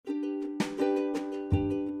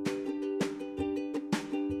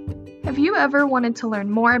Have you ever wanted to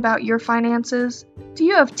learn more about your finances? Do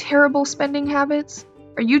you have terrible spending habits?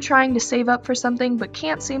 Are you trying to save up for something but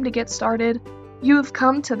can't seem to get started? You have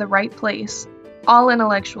come to the right place. All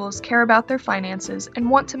intellectuals care about their finances and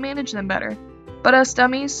want to manage them better, but us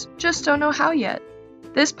dummies just don't know how yet.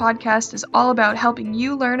 This podcast is all about helping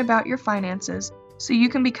you learn about your finances so you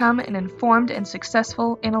can become an informed and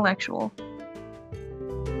successful intellectual.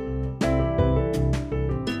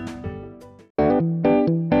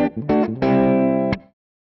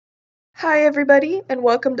 Hi everybody, and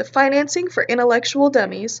welcome to Financing for Intellectual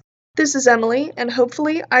Dummies. This is Emily, and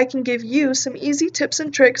hopefully I can give you some easy tips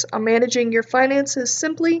and tricks on managing your finances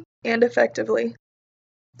simply and effectively.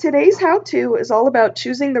 Today's how-to is all about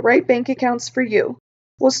choosing the right bank accounts for you.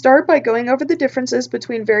 We'll start by going over the differences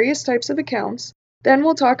between various types of accounts, then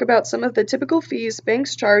we'll talk about some of the typical fees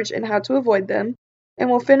banks charge and how to avoid them, and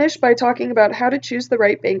we'll finish by talking about how to choose the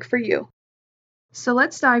right bank for you. So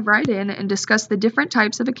let's dive right in and discuss the different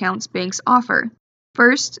types of accounts banks offer.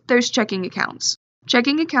 First, there's checking accounts.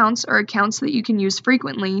 Checking accounts are accounts that you can use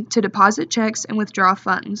frequently to deposit checks and withdraw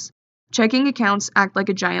funds. Checking accounts act like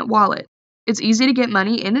a giant wallet. It's easy to get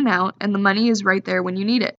money in and out, and the money is right there when you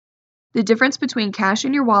need it. The difference between cash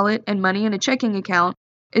in your wallet and money in a checking account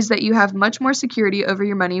is that you have much more security over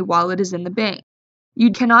your money while it is in the bank.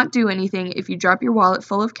 You cannot do anything if you drop your wallet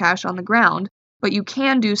full of cash on the ground, but you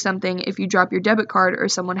can do something if you drop your debit card or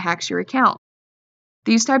someone hacks your account.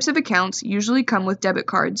 These types of accounts usually come with debit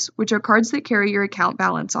cards, which are cards that carry your account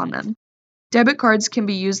balance on them. Debit cards can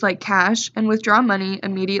be used like cash and withdraw money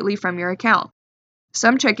immediately from your account.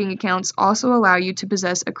 Some checking accounts also allow you to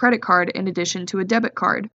possess a credit card in addition to a debit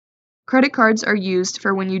card. Credit cards are used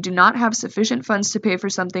for when you do not have sufficient funds to pay for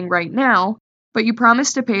something right now, but you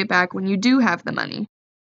promise to pay it back when you do have the money.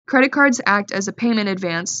 Credit cards act as a payment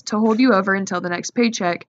advance to hold you over until the next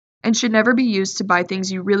paycheck and should never be used to buy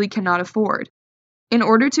things you really cannot afford. In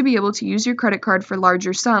order to be able to use your credit card for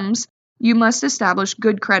larger sums, you must establish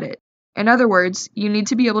good credit. In other words, you need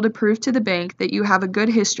to be able to prove to the bank that you have a good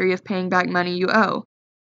history of paying back money you owe.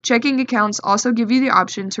 Checking accounts also give you the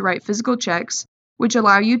option to write physical checks, which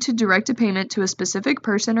allow you to direct a payment to a specific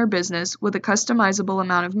person or business with a customizable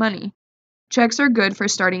amount of money. Checks are good for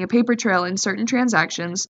starting a paper trail in certain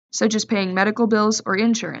transactions, such as paying medical bills or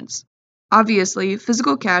insurance. Obviously,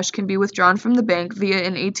 physical cash can be withdrawn from the bank via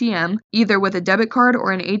an ATM, either with a debit card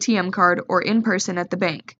or an ATM card or in person at the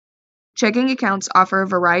bank. Checking accounts offer a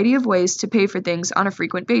variety of ways to pay for things on a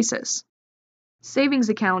frequent basis. Savings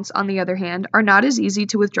accounts, on the other hand, are not as easy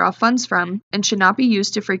to withdraw funds from and should not be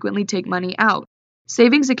used to frequently take money out.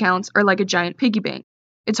 Savings accounts are like a giant piggy bank.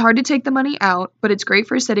 It's hard to take the money out, but it's great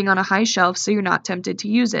for sitting on a high shelf so you're not tempted to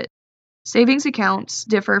use it. Savings accounts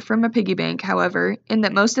differ from a piggy bank, however, in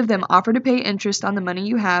that most of them offer to pay interest on the money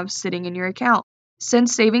you have sitting in your account.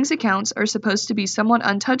 Since savings accounts are supposed to be somewhat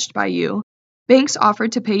untouched by you, banks offer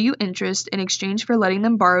to pay you interest in exchange for letting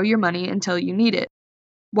them borrow your money until you need it.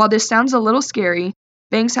 While this sounds a little scary,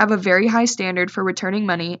 banks have a very high standard for returning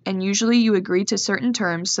money, and usually you agree to certain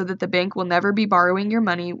terms so that the bank will never be borrowing your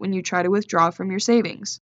money when you try to withdraw from your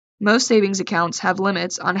savings. Most savings accounts have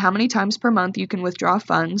limits on how many times per month you can withdraw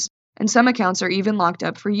funds, and some accounts are even locked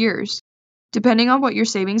up for years. Depending on what your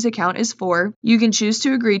savings account is for, you can choose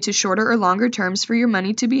to agree to shorter or longer terms for your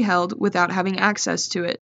money to be held without having access to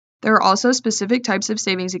it. There are also specific types of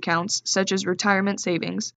savings accounts, such as retirement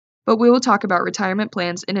savings, but we will talk about retirement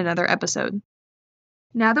plans in another episode.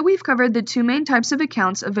 Now that we've covered the two main types of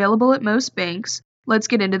accounts available at most banks, let's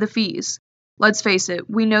get into the fees. Let's face it,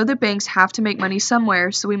 we know that banks have to make money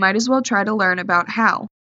somewhere, so we might as well try to learn about how.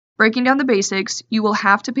 Breaking down the basics, you will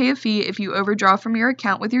have to pay a fee if you overdraw from your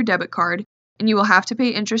account with your debit card, and you will have to pay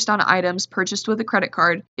interest on items purchased with a credit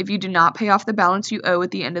card if you do not pay off the balance you owe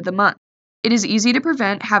at the end of the month. It is easy to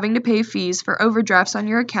prevent having to pay fees for overdrafts on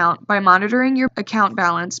your account by monitoring your account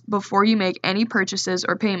balance before you make any purchases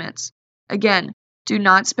or payments. Again, do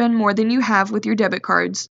not spend more than you have with your debit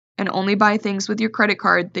cards, and only buy things with your credit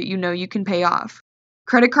card that you know you can pay off.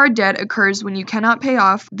 Credit card debt occurs when you cannot pay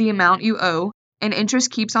off the amount you owe, and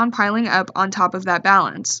interest keeps on piling up on top of that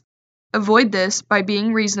balance. Avoid this by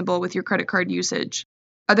being reasonable with your credit card usage.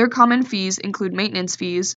 Other common fees include maintenance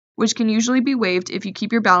fees, which can usually be waived if you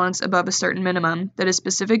keep your balance above a certain minimum that is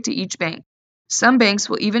specific to each bank. Some banks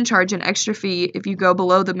will even charge an extra fee if you go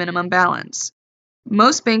below the minimum balance.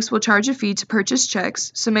 Most banks will charge a fee to purchase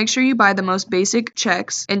checks, so make sure you buy the most basic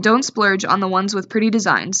checks and don't splurge on the ones with pretty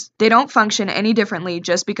designs. They don't function any differently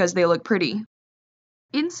just because they look pretty.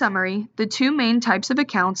 In summary, the two main types of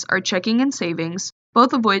accounts are checking and savings,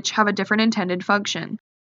 both of which have a different intended function.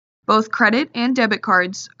 Both credit and debit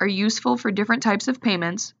cards are useful for different types of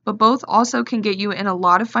payments, but both also can get you in a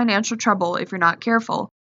lot of financial trouble if you're not careful.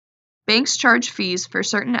 Banks charge fees for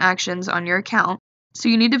certain actions on your account, so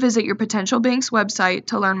you need to visit your potential bank's website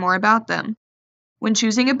to learn more about them. When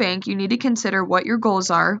choosing a bank, you need to consider what your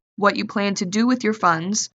goals are, what you plan to do with your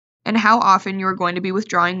funds, and how often you are going to be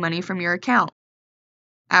withdrawing money from your account.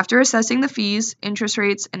 After assessing the fees, interest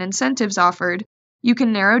rates, and incentives offered, you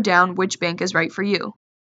can narrow down which bank is right for you.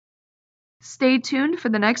 Stay tuned for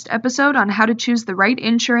the next episode on how to choose the right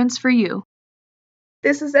insurance for you.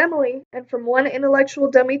 This is Emily, and from one intellectual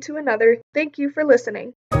dummy to another, thank you for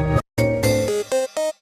listening.